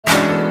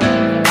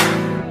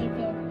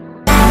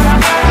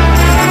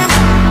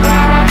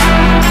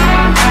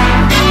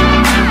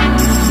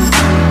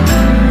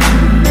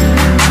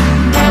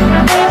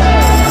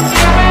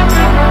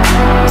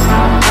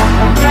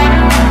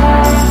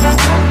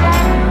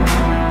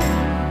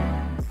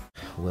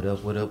What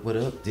up, what up, what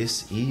up?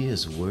 This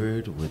is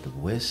Word with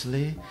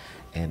Wesley,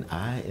 and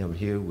I am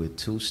here with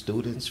two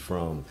students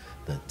from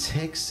the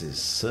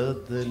Texas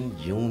Southern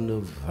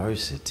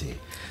University.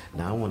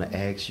 Now, I want to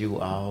ask you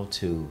all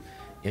to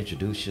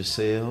introduce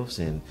yourselves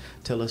and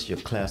tell us your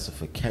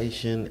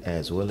classification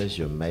as well as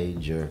your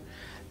major,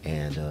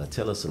 and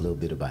tell us a little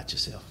bit about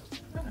yourself.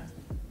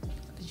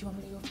 Did you want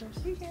me to go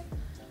first? You can.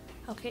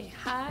 Okay,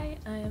 hi,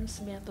 I am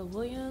Samantha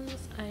Williams.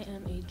 I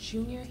am a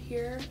junior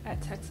here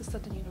at Texas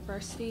Southern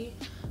University.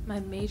 My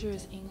major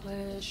is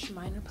English,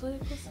 minor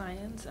political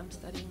science. I'm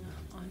studying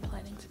on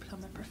planning to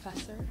become a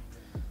professor.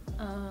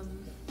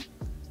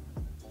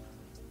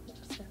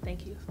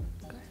 Thank you.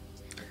 Go ahead.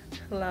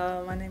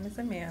 Hello, my name is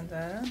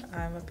Amanda.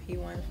 I'm a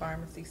P1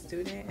 pharmacy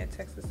student at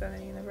Texas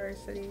Southern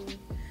University.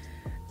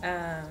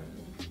 My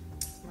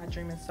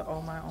dream is to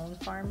own my own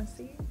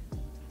pharmacy.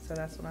 So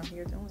that's what I'm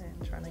here doing,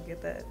 trying to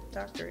get that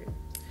doctorate.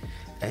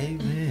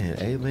 Amen,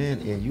 amen.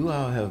 And you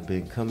all have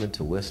been coming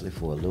to Wesley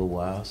for a little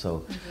while,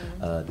 so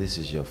this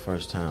is your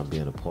first time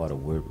being a part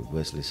of Word with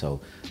Wesley.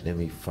 So let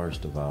me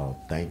first of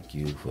all thank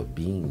you for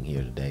being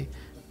here today,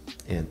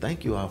 and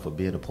thank you all for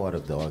being a part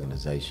of the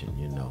organization.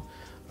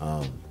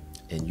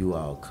 And you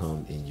all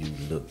come and you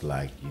look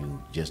like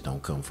you just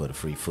don't come for the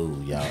free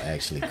food. Y'all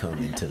actually come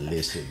in to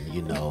listen,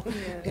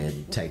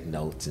 and take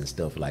notes and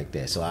stuff like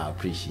that. So I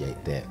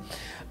appreciate that.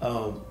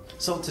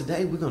 So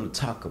today we're going to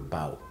talk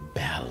about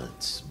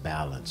balance.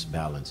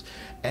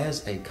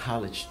 As a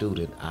college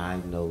student, I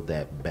know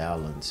that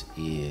balance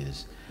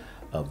is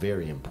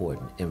very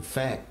important. In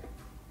fact,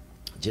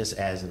 just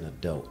as an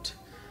adult,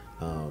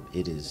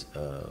 it is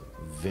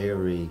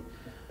very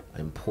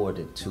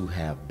important to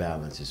have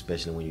balance,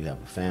 especially when you have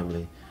a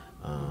family,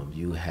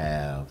 you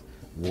have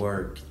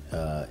work,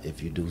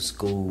 if you do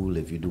school,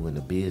 if you're doing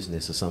a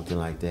business or something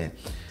like that.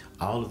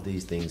 All of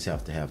these things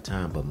have to have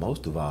time, but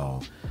most of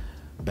all,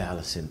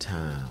 balancing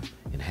time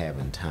and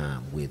having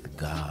time with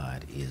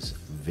God is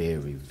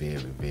very, very,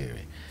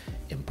 very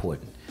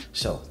important.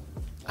 So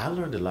I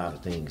learned a lot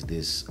of things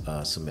this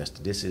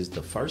semester. This is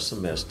the first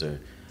semester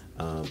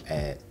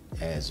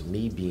as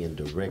me being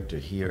director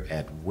here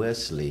at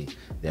Wesley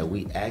that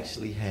we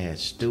actually had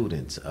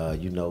students.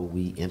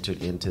 We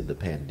entered into the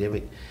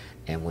pandemic,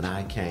 and when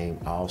I came,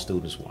 all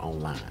students were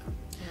online.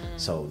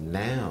 So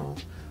now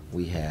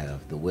we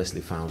have the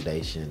Wesley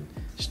Foundation,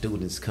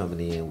 students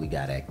coming in, we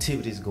got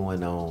activities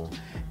going on,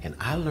 and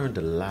I learned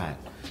a lot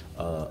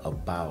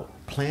about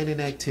planning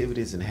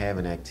activities and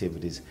having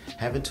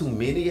too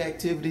many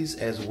activities,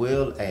 as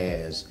well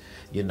as,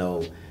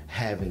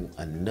 having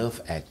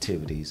enough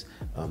activities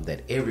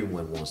that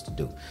everyone wants to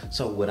do.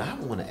 So what I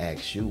want to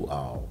ask you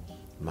all,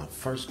 my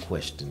first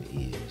question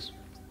is,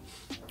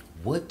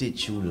 what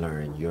did you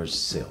learn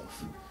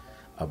yourself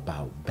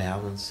about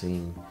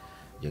balancing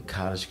your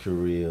college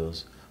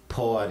careers,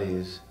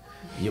 parties,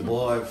 your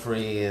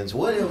boyfriends,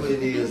 whatever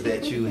it is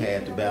that you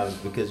had to balance?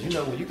 Because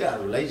when you got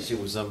a relationship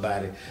with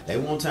somebody, they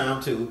want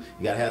time too.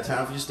 You gotta have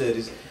time for your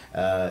studies.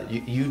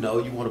 You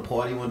want to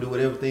party, you want to do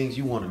whatever things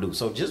you want to do.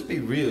 So just be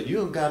real. You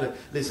don't gotta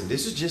listen.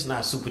 This is just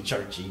not super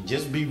churchy.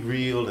 Just be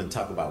real and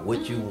talk about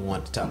what you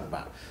want to talk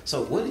about.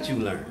 So what did you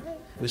learn?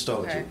 We'll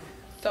start with you.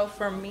 So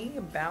for me,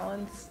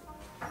 balance,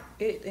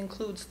 it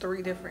includes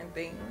three different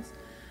things.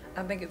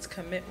 I think it's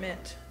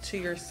commitment to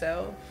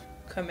yourself,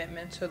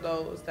 commitment to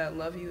those that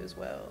love you as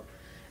well,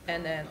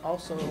 and then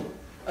also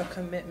a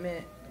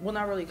commitment, well,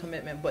 not really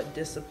commitment, but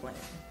discipline.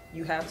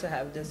 You have to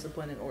have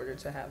discipline in order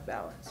to have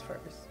balance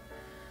first.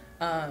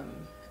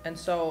 And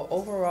so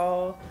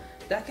overall,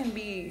 that can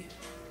be,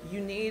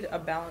 you need a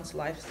balanced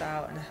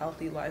lifestyle and a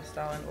healthy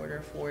lifestyle in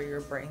order for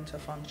your brain to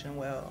function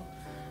well.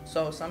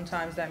 So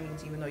sometimes that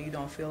means even though you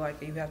don't feel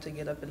like it, you have to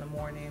get up in the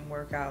morning,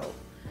 work out.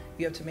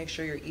 You have to make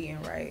sure you're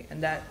eating right,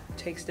 and that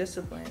takes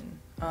discipline.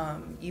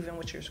 Even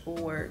with your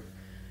schoolwork,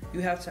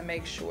 you have to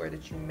make sure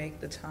that you make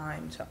the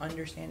time to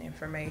understand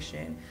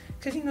information.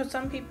 Because,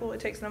 some people, it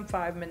takes them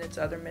 5 minutes,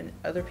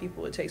 other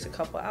people, it takes a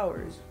couple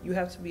hours. You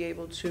have to be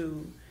able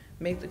to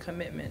make the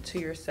commitment to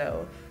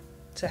yourself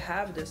to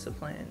have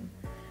discipline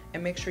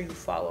and make sure you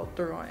follow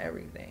through on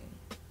everything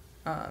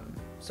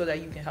so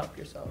that you can help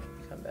yourself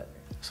become better.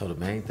 So the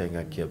main thing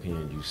I kept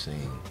hearing you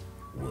saying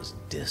was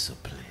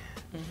discipline.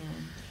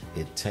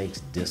 It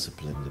takes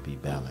discipline to be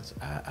balanced.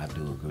 I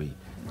do agree.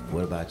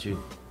 What about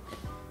you?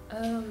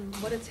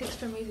 What it takes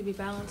for me to be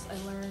balanced,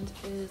 I learned,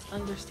 is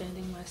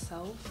understanding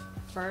myself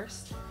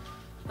first.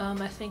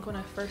 I think when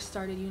I first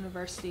started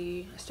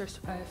university,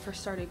 I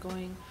first started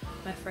going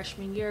my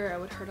freshman year, I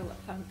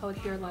would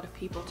hear a lot of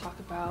people talk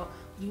about,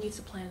 you need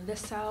to plan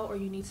this out, or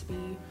you need to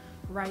be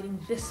writing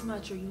this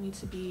much, or you need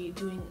to be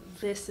doing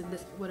this and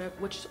this,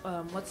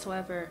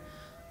 whatsoever.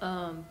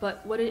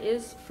 But what it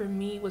is for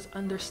me was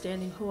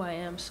understanding who I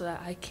am so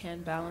that I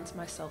can balance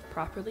myself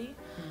properly,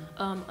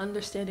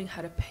 understanding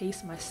how to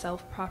pace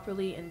myself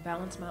properly and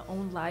balance my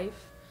own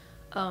life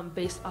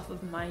based off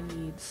of my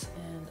needs.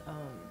 And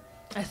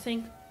I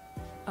think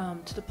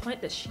to the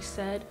point that she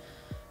said,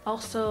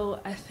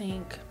 also I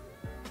think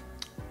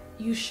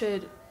you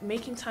should,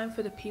 making time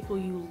for the people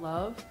you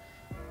love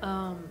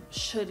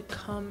should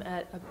come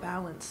at a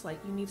balance. Like,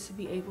 you need to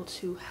be able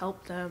to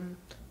help them,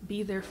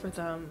 be there for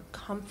them,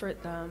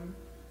 comfort them,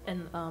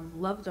 and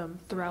love them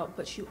throughout,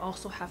 but you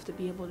also have to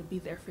be able to be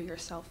there for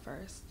yourself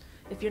first.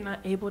 If you're not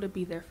able to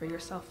be there for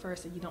yourself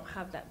first and you don't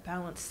have that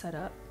balance set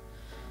up,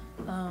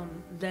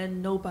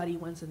 then nobody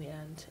wins in the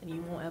end, and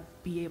you won't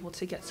be able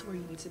to get to where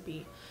you need to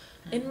be.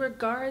 In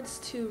regards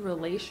to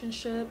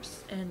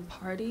relationships and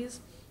parties,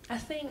 I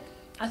think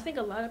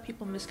a lot of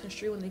people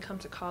misconstrue when they come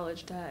to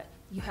college that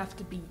you have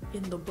to be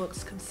in the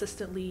books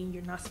consistently.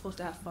 You're not supposed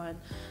to have fun.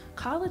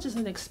 College is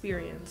an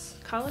experience.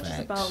 College is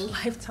about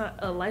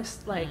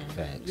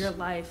your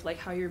life, like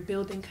how you're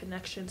building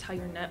connections, how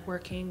you're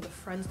networking, the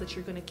friends that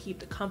you're going to keep,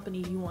 the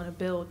company you want to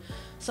build.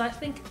 So I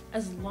think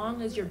as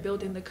long as you're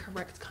building the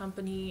correct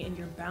company and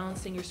you're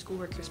balancing your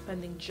schoolwork, you're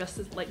spending just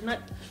as, like,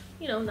 not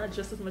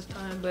just as much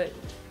time, but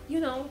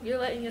you're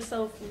letting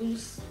yourself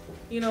loose,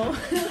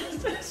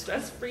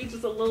 stress-free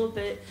just a little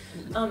bit,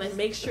 and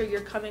make sure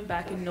you're coming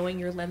back and knowing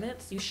your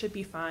limits. You should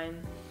be fine.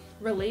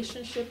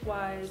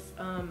 Relationship-wise,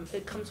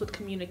 it comes with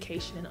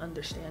communication and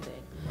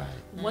understanding. Right.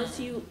 Once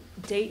you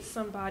date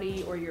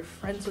somebody or you're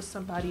friends with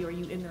somebody or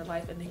you in their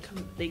life and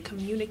they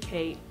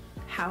communicate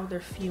how they're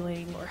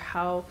feeling or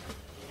how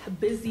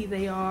busy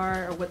they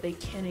are or what they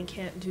can and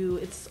can't do,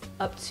 it's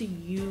up to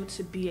you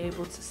to be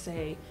able to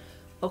say,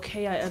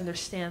 okay, I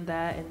understand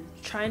that, and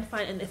try and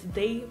find, and if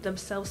they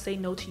themselves say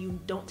no to you,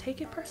 don't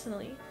take it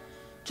personally.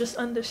 Just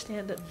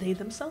understand that they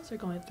themselves are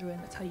going through it,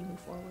 and that's how you move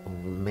forward.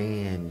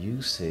 Man,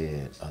 you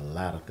said a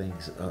lot of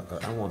things.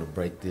 I want to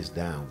break this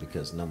down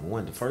because, number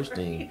one, the first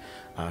thing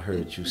I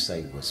heard you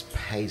say was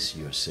pace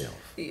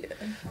yourself. Yeah.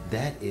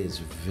 That is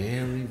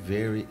very,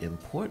 very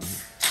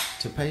important,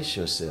 to pace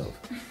yourself.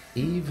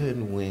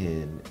 Even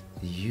when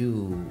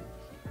you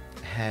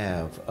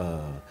have,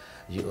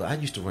 I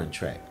used to run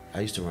track.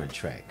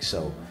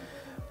 So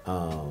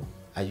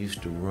I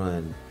used to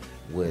run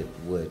what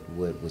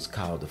was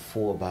called the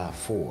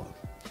 4x4,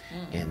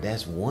 and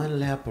that's one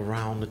lap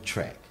around the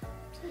track.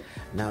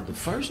 Now, the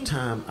first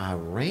time I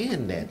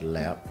ran that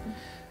lap,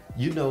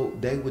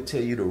 they would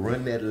tell you to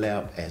run that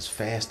lap as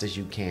fast as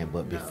you can,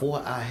 but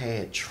before I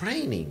had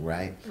training,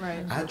 right,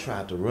 I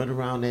tried to run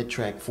around that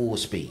track full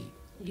speed.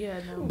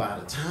 By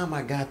the time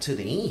I got to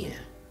the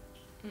end,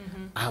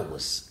 I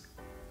was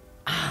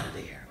out of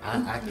there.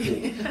 I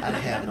didn't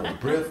have no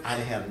breath. I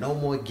didn't have no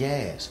more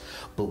gas.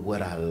 But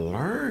what I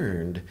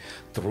learned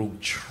through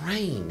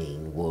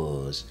training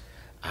was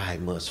I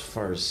must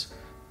first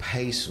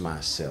pace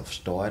myself,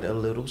 start a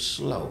little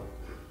slow.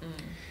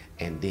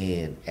 And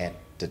then at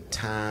the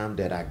time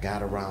that I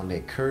got around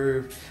that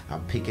curve,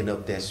 I'm picking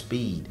up that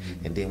speed.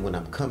 And then when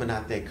I'm coming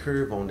out that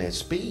curve on that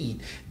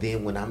speed,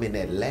 then when I'm in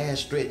that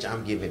last stretch,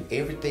 I'm giving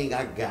everything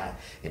I got.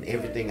 And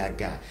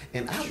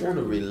I want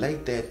to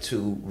relate that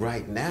to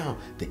right now,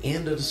 the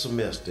end of the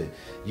semester.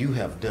 You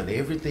have done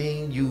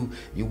everything.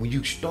 When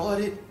you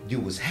started, you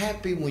was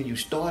happy when you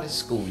started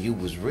school. You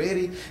was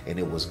ready and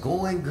it was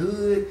going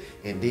good.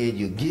 And then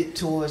you get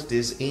towards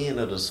this end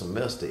of the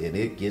semester and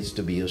it gets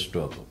to be a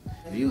struggle.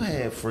 Have you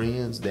had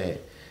friends that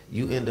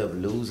you end up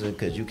losing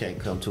because you can't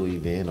come to an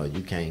event or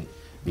you can't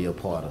be a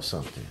part of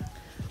something?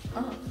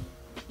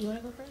 You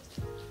want to go first?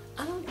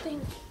 I don't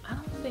think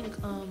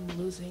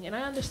losing, and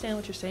I understand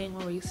what you're saying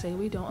when you say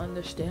we don't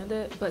understand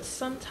it, but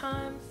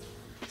sometimes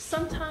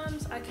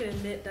I can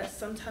admit that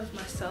sometimes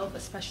myself,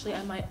 especially,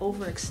 I might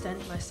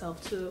overextend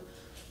myself to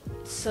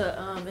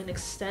an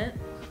extent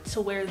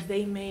to where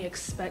they may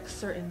expect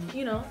certain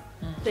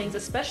things,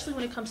 especially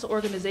when it comes to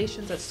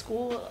organizations at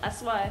school.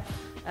 That's why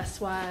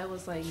I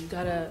was like, you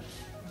gotta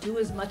do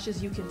as much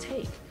as you can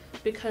take,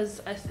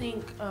 because I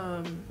think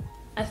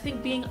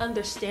being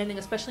understanding,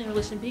 especially in a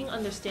relation, being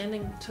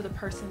understanding to the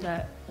person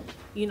that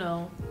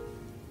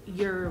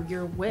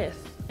you're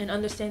with, and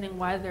understanding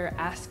why they're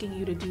asking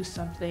you to do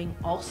something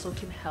also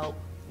can help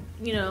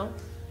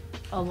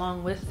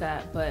along with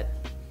that. But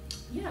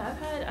yeah,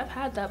 I've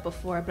had that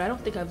before, but I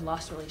don't think I've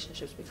lost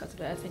relationships because of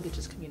it. I think it's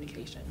just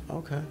communication.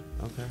 Okay.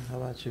 How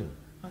about you?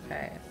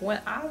 Okay. When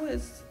I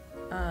was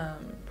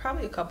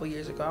probably a couple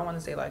years ago, I want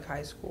to say like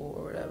high school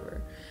or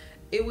whatever,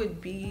 it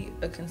would be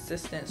a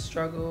consistent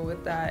struggle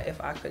with that if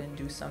I couldn't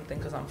do something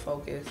because I'm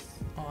focused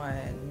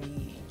on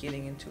me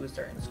getting into a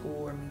certain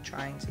school or me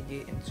trying to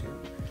get into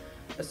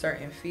a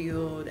certain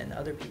field and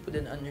other people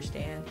didn't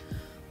understand.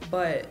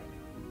 But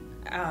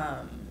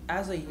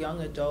as a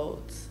young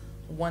adult,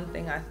 one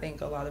thing I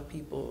think a lot of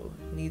people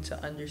need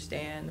to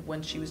understand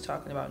when she was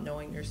talking about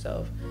knowing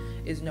yourself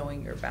is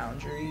knowing your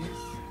boundaries.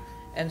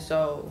 And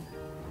so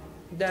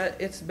that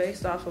it's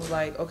based off of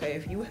like, okay,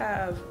 if you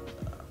have,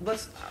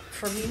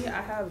 for me,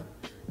 I have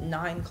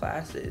 9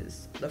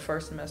 classes the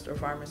first semester of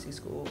pharmacy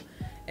school,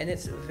 and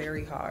it's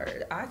very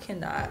hard. I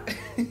cannot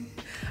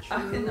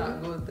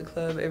go to the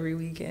club every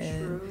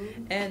weekend. True.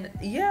 And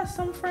yeah,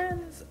 some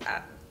friends,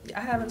 I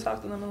haven't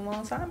talked to them in a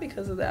long time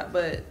because of that,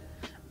 but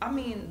I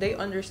mean, they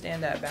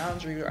understand that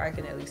boundary, or I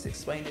can at least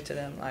explain it to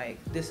them, like,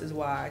 this is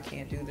why I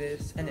can't do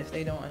this. And if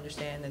they don't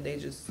understand, then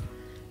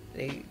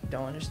they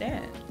don't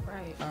understand.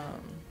 Right.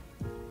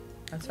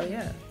 And so,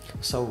 yeah.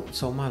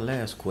 So my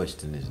last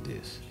question is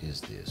this.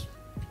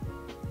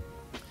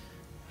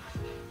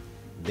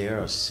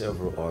 There are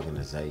several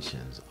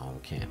organizations on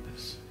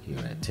campus here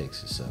at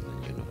Texas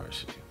Southern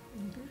University.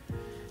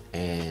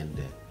 And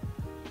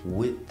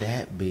with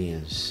that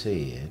being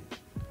said,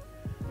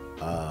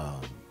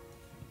 how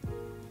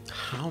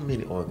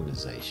many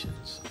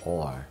organizations,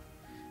 or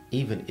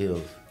even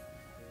if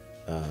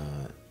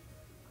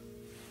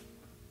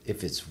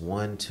it's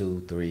 1,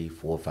 2, 3,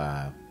 4,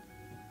 5,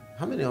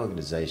 how many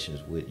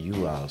organizations would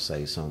you all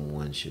say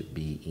someone should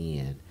be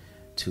in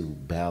to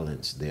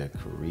balance their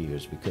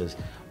careers? Because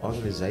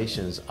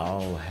organizations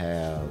all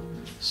have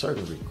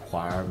certain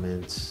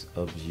requirements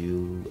of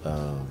you,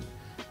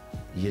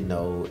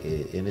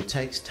 and it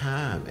takes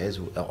time. As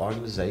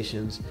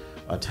organizations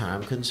are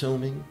time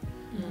consuming,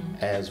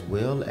 as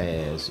well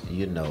as,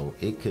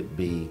 it could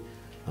be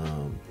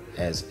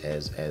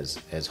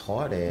as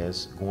hard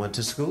as going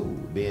to school,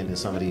 being in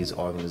some of these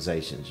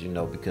organizations,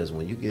 because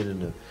when you get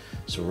into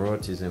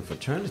sororities and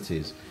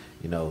fraternities,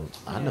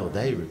 I know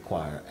they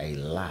require a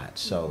lot.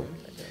 So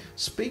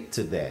speak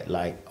to that.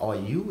 Like, are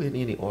you in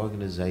any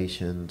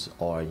organizations?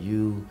 Are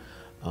you,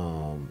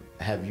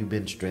 have you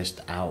been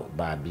stressed out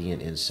by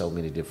being in so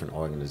many different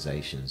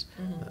organizations?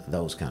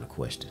 Those kind of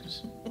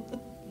questions.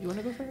 You want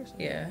to go first?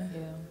 Yeah.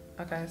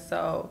 Okay,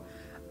 so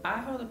I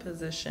hold a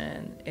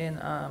position in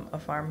a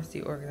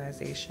pharmacy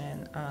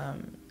organization.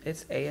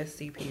 It's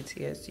ASCP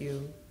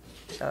TSU.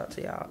 Shout out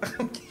to y'all.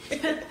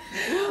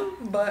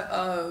 But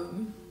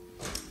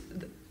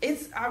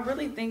I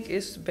really think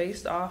it's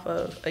based off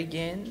of,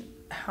 again,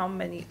 how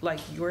many, like,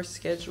 your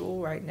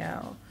schedule right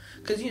now.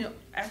 Because,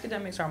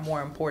 academics are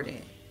more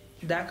important.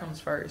 That comes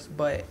first.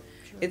 But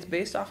it's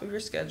based off of your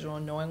schedule,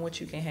 knowing what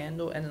you can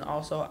handle. And then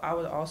also, I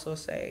would also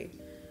say,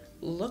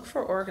 look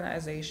for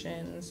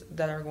organizations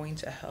that are going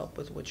to help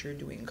with what you're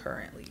doing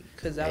currently,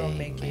 because that'll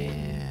make it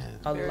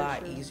a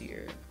lot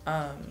easier.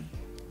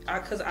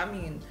 Because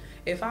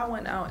if I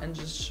went out and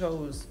just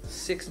chose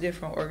 6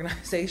 different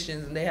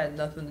organizations and they had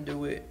nothing to do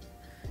with,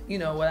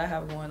 what I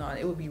have going on,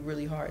 it would be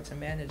really hard to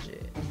manage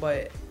it.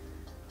 But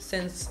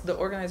since the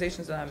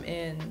organizations that I'm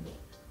in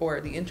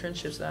or the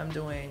internships that I'm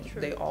doing,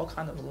 they all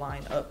kind of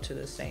line up to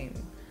the same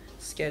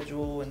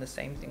schedule and the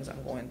same things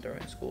I'm going through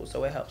in school,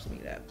 so it helps me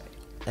that way.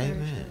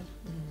 Amen.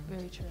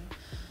 Very true.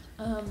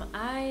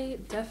 I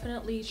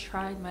definitely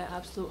tried my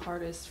absolute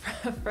hardest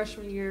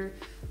freshman year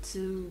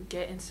to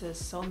get into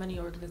so many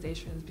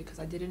organizations, because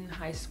I did it in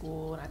high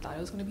school and I thought it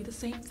was going to be the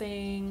same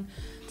thing,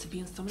 to be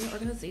in so many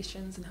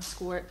organizations and have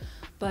schoolwork.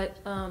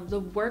 But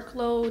the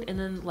workload and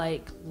then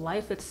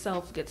life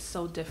itself gets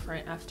so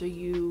different after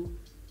you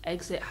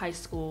exit high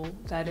school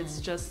that it's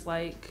just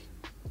like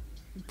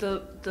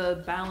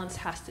the balance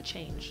has to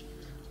change.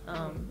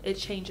 It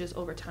changes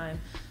over time.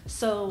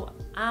 So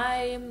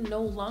I'm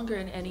no longer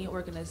in any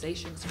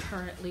organizations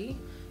currently.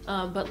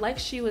 But like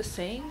she was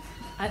saying,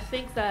 I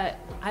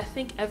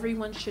think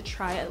everyone should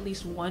try at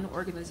least one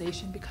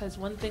organization, because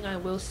one thing I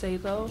will say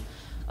though,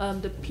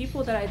 the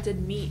people that I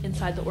did meet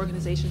inside the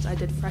organizations I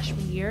did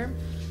freshman year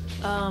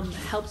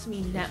helped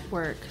me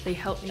network. They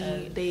helped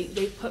me,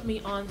 they put me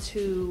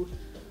onto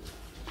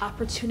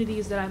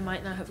opportunities that I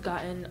might not have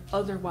gotten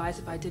otherwise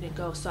if I didn't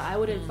go. So I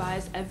would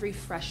advise every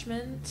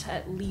freshman to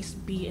at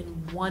least be in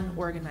one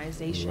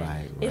organization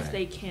if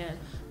they can.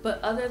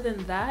 But other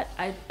than that,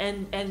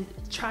 and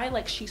try,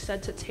 like she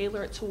said, to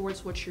tailor it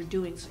towards what you're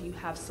doing, so you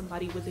have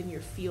somebody within your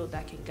field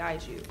that can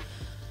guide you.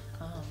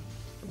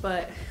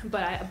 But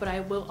I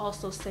will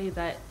also say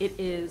that it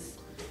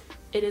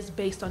is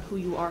based on who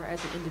you are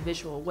as an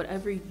individual.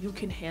 Whatever you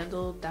can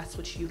handle, that's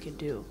what you can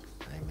do.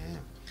 Amen.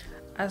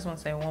 I just want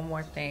to say one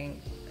more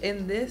thing.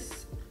 In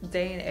this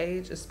day and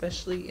age,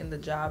 especially in the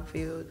job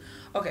field,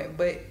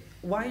 but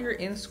while you're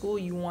in school,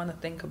 you want to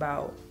think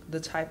about the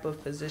type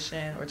of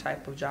position or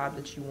type of job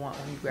that you want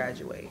when you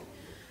graduate.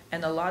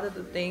 And a lot of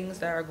the things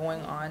that are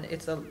going on,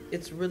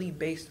 it's really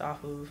based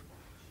off of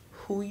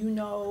who you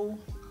know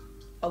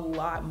a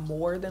lot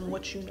more than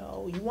what you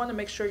know. You want to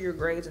make sure your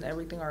grades and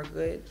everything are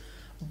good,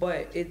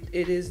 but it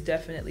is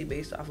definitely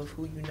based off of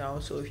who you know.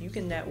 So if you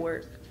can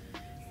network,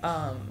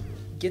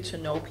 get to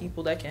know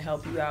people that can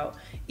help you out.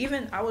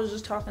 Even I was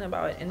just talking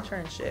about an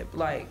internship.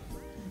 Like,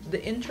 the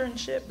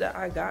internship that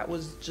I got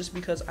was just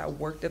because I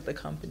worked at the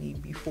company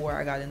before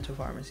I got into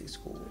pharmacy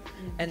school,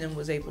 and then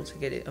was able to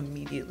get it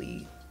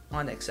immediately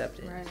on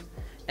acceptance. Right.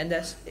 And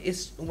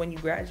it's when you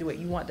graduate,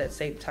 you want that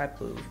same type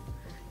of,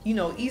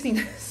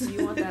 easiness.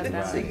 You want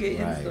that to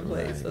get into the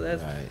place. So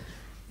that's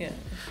yeah.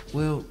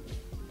 Well,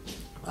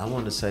 I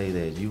want to say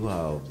that you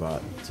all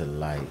brought to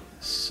light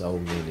so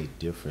many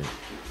different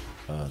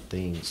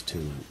things to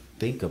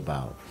think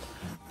about.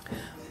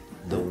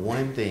 The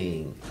one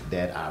thing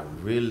that I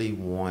really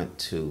want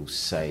to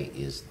say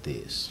is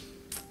this: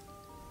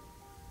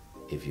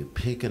 if you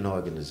pick an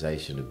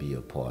organization to be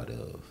a part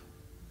of,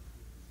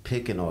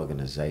 pick an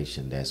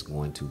organization that's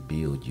going to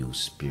build you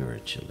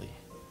spiritually.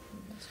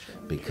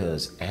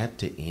 Because at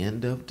the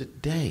end of the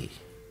day,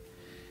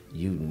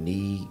 you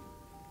need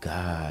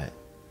God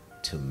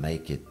to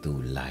make it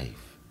through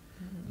life.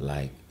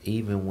 Like,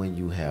 even when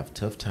you have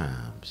tough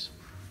times,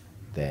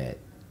 that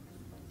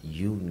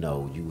you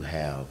know you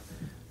have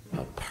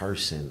a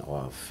person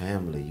or a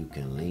family you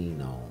can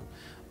lean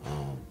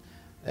on.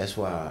 That's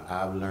why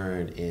I've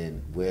learned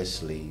in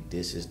Wesley,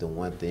 this is the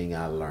one thing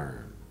I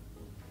learned.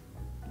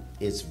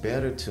 It's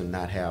better to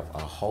not have a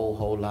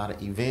whole lot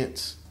of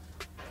events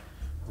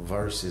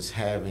versus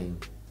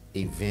having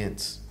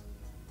events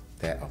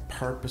that are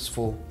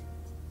purposeful,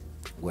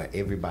 where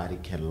everybody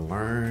can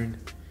learn,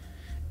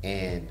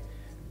 and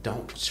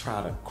don't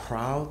try to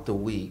crowd the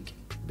week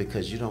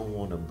because you don't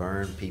want to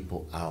burn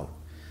people out.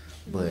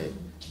 But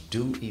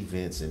do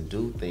events and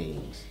do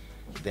things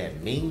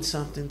that mean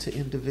something to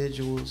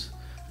individuals,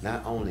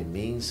 not only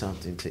mean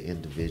something to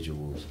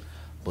individuals,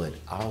 but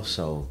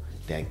also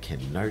that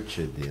can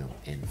nurture them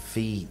and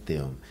feed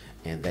them,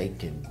 and they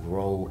can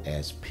grow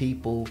as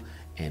people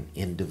and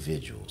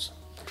individuals.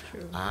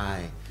 True.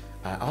 I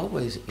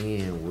always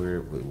end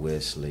Word with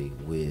Wesley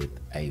with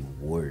a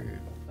word.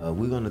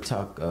 We're going to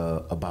talk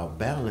about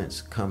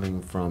balance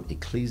coming from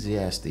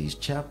Ecclesiastes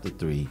chapter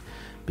 3,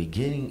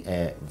 beginning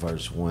at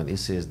verse 1. It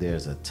says,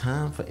 there's a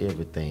time for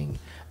everything,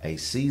 a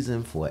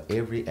season for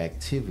every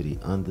activity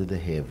under the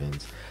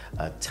heavens,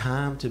 a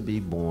time to be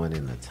born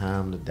and a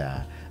time to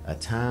die, a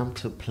time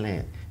to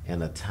plant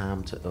and a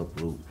time to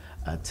uproot,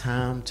 a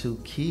time to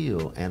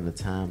kill and a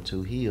time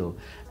to heal,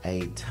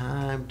 a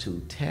time to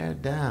tear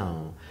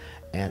down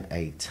and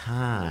a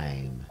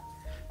time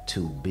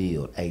to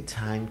build, a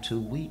time to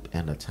weep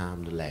and a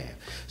time to laugh.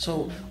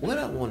 So what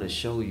I want to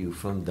show you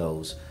from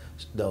those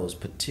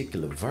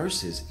particular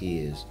verses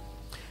is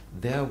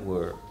there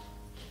were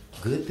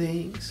good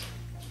things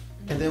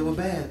and there were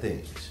bad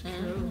things.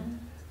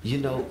 You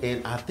know,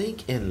 and I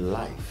think in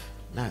life,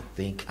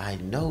 I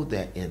know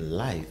that in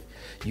life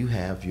you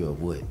have your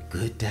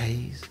good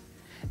days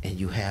and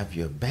you have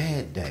your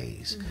bad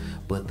days.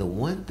 But the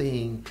one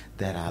thing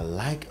that I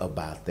like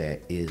about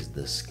that is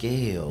the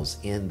scales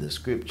in the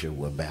scripture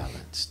were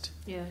balanced.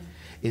 Yeah.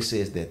 It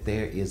says that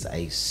there is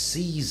a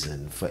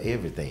season for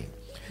everything.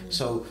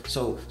 So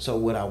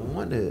what I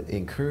want to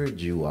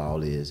encourage you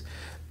all is,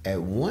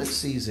 at one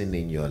season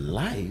in your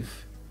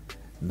life,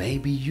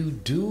 maybe you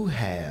do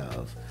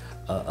have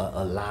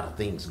a lot of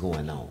things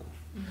going on.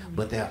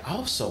 But there are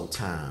also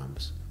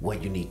times where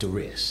you need to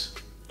rest.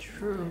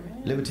 True.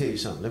 Let me tell you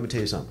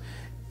something.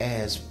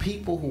 As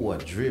people who are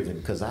driven,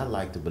 because I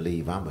like to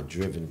believe I'm a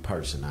driven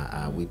person.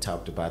 We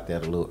talked about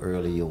that a little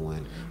earlier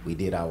when we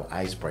did our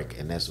icebreaker,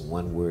 and that's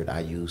one word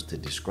I use to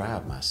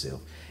describe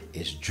myself.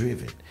 It's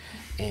driven.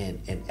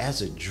 And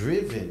as a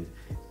driven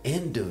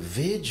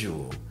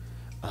individual,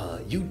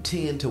 you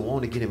tend to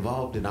want to get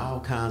involved in all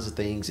kinds of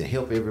things and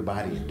help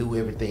everybody and do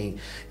everything,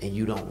 and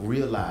you don't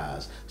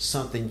realize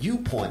something you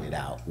pointed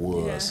out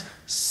was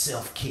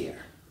self-care.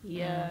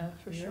 Yeah,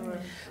 for sure.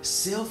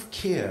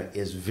 Self-care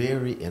is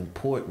very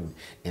important,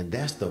 and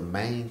that's the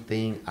main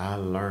thing I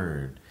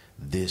learned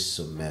this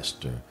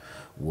semester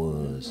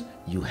was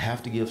you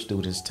have to give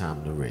students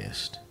time to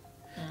rest.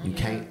 You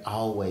can't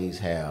always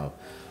have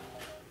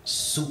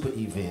super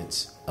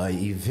events, an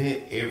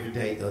event every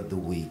day of the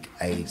week,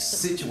 a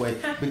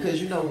situation, because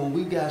you know when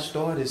we got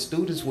started,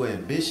 students were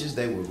ambitious,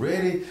 they were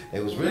ready,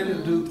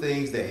 to do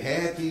things, they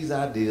had these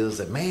ideas,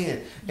 and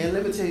man, and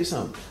let me tell you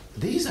something,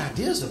 these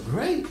ideas are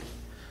great.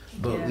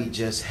 But we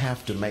just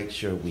have to make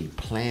sure we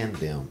plan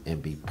them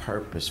and be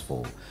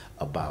purposeful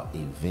about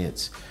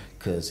events,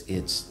 because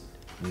it's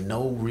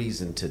no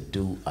reason to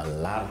do a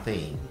lot of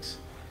things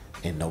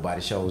and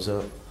nobody shows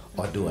up,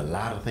 or do a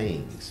lot of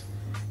things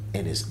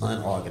and it's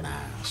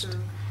unorganized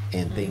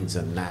and things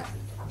are not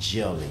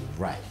gelling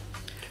right.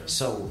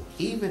 So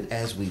even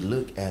as we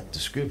look at the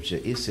scripture,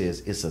 it says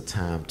it's a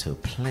time to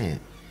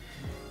plant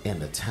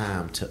and a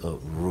time to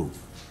uproot.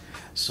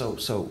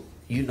 So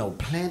you know,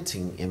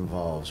 planting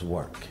involves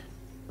work.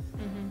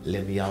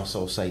 Let me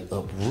also say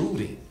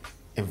uprooting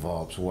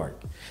involves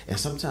work. And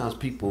sometimes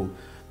people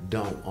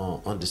don't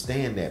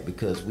understand that,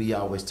 because we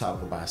always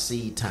talk about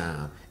seed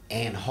time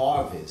and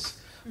harvest,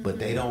 but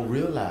they don't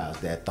realize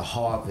that the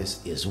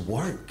harvest is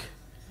work.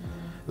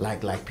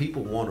 Like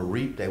people want to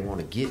reap, they want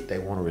to get, they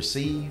want to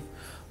receive,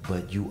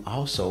 but you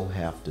also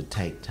have to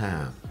take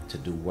time to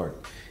do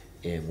work.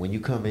 And when you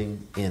come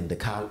in on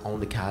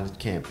the college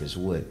campus,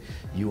 what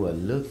you are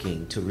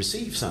looking to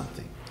receive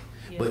something,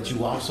 but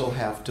you also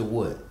have to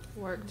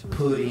Work to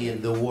put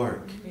in the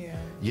work. Yeah.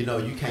 You know,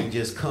 you can't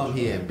just come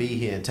here and be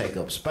here and take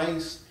up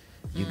space.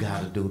 You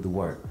got to do the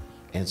work.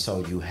 And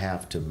so you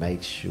have to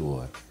make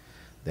sure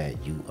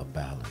that you are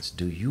balanced.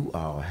 Do you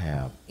all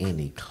have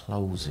any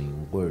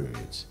closing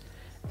words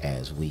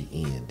as we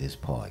end this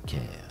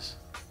podcast?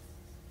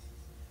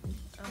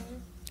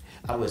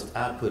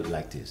 I put it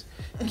like this.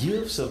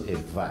 Give some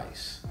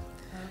advice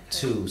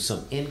to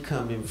some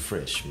incoming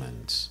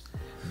freshmen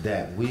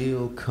that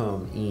will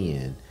come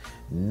in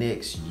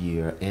next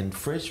year, and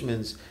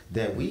freshmen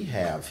that we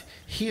have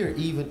here,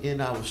 even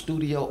in our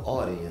studio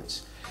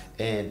audience,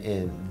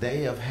 and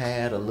they have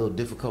had a little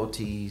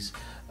difficulties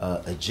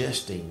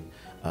adjusting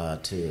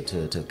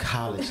to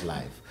college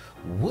life.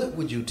 What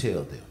would you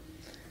tell them?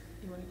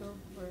 You want to go?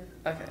 Or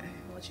Okay.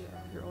 I'll let you know.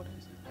 You're older.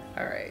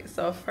 All right.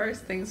 So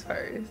first things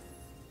first.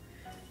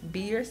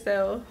 Be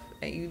yourself,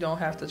 and you don't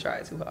have to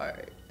try too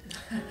hard.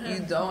 You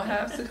don't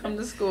have to come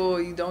to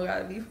school. You don't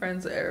gotta be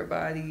friends with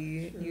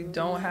everybody. You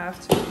don't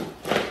have to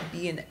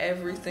be in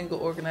every single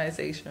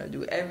organization or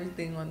do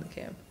everything on the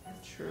campus.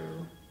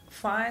 True.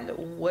 Find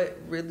what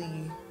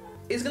really,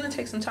 it's gonna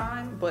take some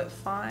time, but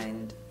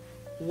find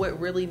what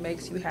really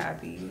makes you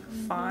happy.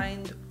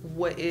 Find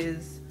what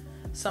is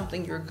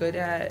something you're good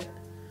at,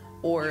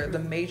 or the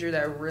major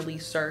that really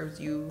serves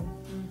you,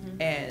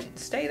 and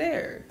stay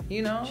there.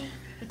 You know,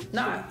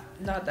 not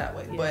that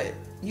way, but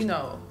you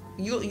know,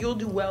 you'll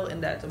do well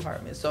in that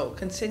department. So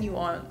continue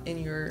on in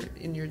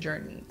your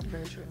journey.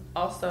 Very true.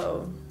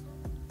 Also,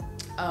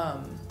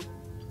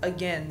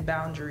 again,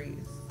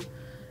 boundaries.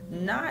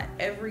 Not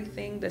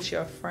everything that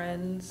your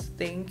friends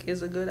think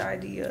is a good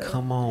idea.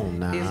 Come on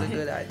now. Is a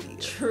good idea.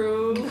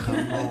 True.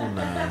 Come on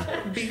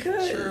now.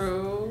 Because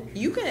True.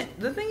 you can.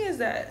 The thing is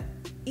that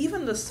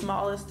even the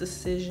smallest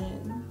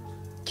decision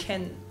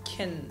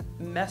can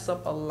mess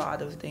up a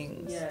lot of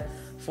things. Yes.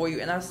 For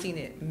you, and I've seen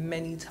it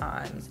many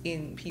times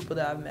in people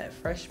that I've met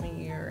freshman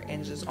year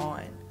and just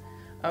on.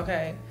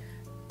 Okay,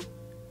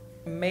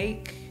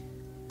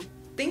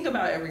 think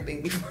about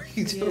everything before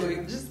you do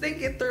it. Just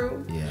think it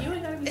through. Yeah. You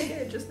ain't gotta be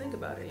scared. Just think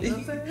about it. You know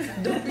what I'm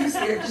saying? Don't be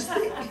scared. Just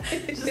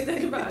think. Just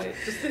think about it.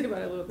 Just think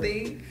about it a little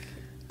bit. Think,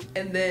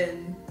 and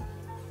then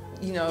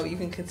you know you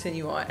can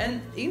continue on,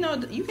 and you know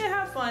you can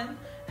have fun.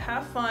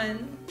 Have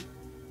fun.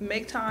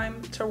 Make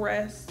time to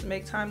rest.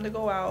 Make time to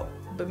go out,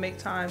 but make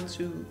time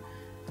to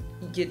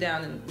get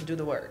down and do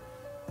the work.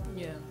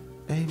 Yeah.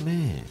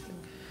 Amen.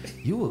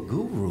 You a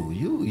guru.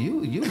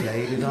 You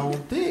laid it on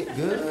thick,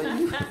 girl.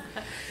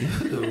 You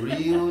the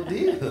real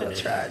deal.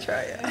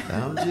 Try it.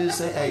 I'm just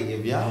saying, hey,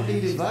 if y'all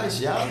need advice,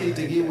 y'all need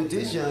to get with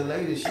this young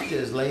lady. She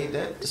just laid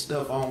that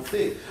stuff on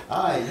thick.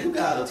 All right, you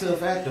got a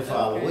tough act to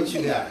follow. Okay. What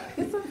you got?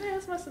 It's okay.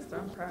 That's my sister.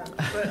 I'm proud.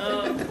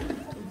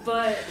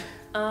 But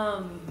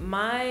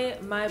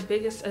my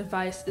biggest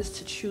advice is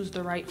to choose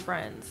the right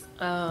friends.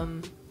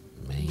 Man.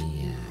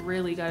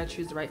 Really gotta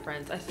choose the right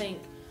friends. I think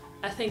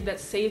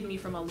that saved me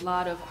from a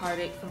lot of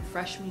heartache from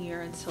freshman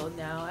year until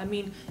now. I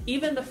mean,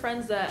 even the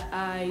friends that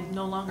I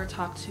no longer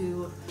talk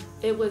to,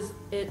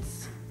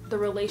 it's the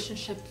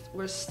relationships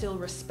were still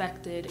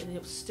respected, and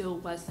it still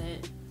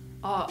wasn't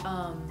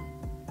a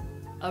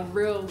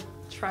real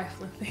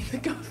trifling thing to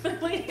go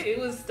through. It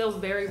was still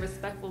very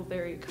respectful,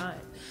 very kind.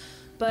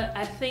 But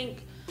I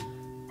think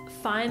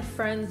find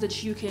friends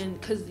that you can,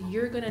 because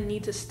you're going to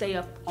need to stay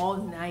up all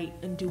night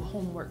and do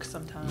homework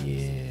sometimes.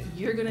 Yeah.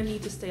 You're going to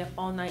need to stay up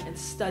all night and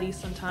study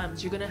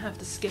sometimes. You're going to have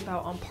to skip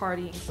out on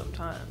partying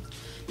sometimes.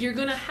 You're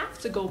going to have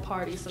to go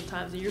party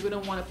sometimes, and you're going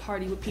to want to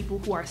party with people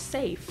who are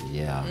safe.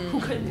 Yeah.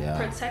 Who can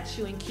protect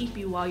you and keep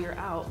you while you're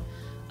out,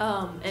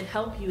 and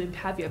help you and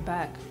have your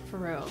back, for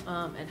real,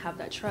 and have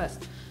that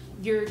trust.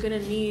 You're going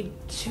to need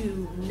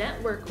to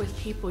network with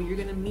people. You're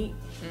going to meet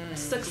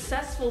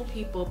successful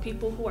people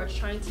who are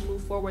trying to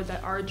move forward,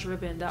 that are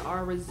driven, that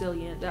are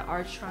resilient, that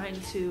are trying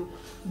to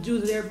do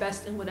their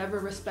best in whatever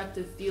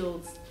respective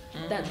fields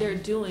that they're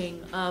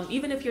doing.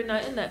 Even if you're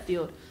not in that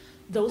field,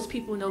 those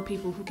people know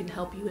people who can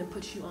help you and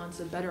put you on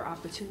to better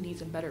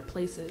opportunities and better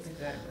places.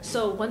 Exactly.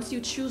 So once you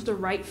choose the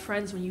right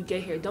friends when you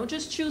get here, don't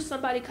just choose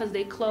somebody because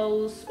they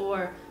close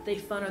or they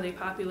fun or they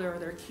popular or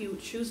they're cute.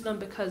 Choose them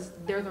because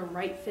they're the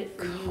right fit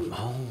for you.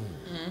 Come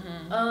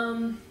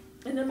on.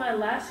 And then my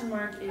last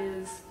remark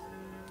is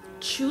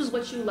choose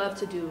what you love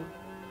to do.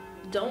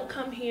 Don't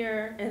come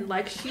here and,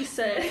 like she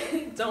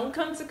said, don't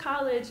come to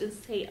college and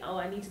say, oh,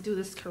 I need to do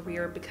this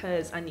career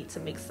because I need to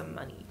make some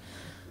money.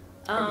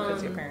 Or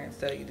because your parents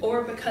tell you to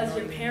or because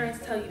your parents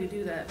tell you to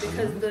do that.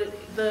 Because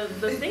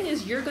the thing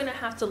is, you're going to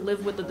have to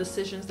live with the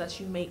decisions that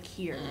you make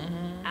here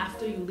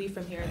after you leave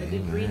from here. And the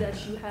degree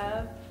that you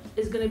have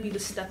is going to be the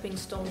stepping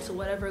stone to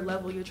whatever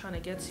level you're trying to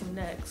get to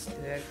next.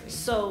 Exactly.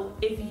 So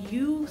if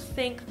you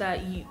think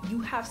that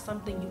you have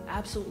something you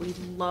absolutely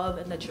love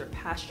and that you're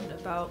passionate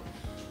about,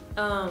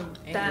 and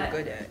you're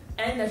good at,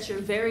 and that you're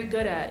very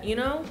good at, you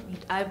know,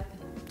 I'm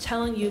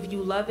telling you, if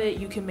you love it,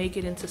 you can make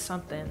it into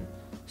something.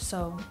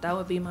 So that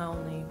would be my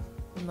only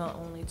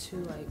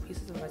two like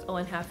pieces of advice. Oh,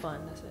 and have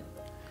fun. That's it.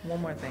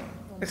 One more thing.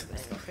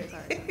 Okay,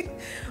 sorry.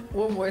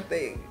 One more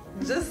thing.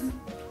 Just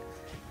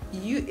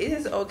it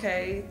is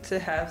okay to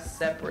have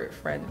separate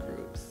friend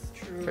groups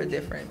for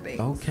different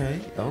things.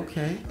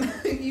 Okay.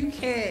 You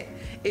can't,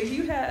 if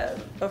you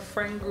have a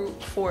friend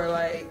group for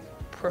like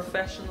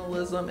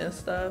professionalism and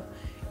stuff,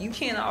 you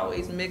can't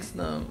always mix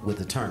them With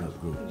the turn-up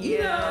group.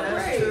 Yeah,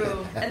 that's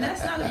true. And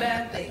that's not a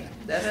bad thing.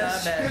 That's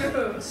not a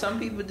bad thing. Some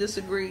people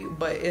disagree,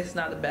 but it's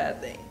not a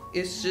bad thing.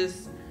 It's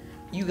just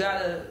you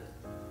gotta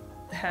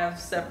have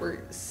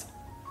separate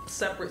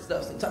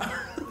stuff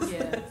sometimes.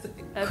 Yeah.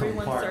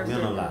 Everyone serves their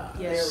Compartmentalize.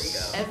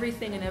 yes. There we go.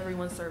 Everything and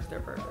everyone serves their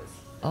purpose.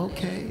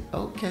 Okay.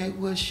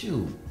 Well,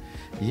 shoot.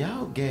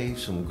 Y'all gave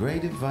some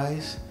great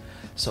advice.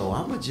 So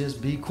I'm going to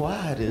just be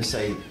quiet and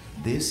say,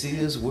 this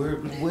is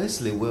Word with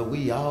Wesley, where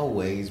we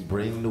always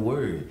bring the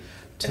word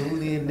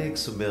Tune in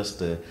next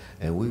semester,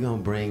 and we're going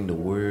to bring the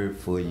word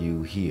for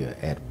you here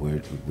at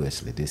Word with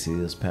Wesley. This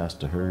is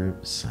Pastor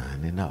Herb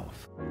signing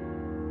off.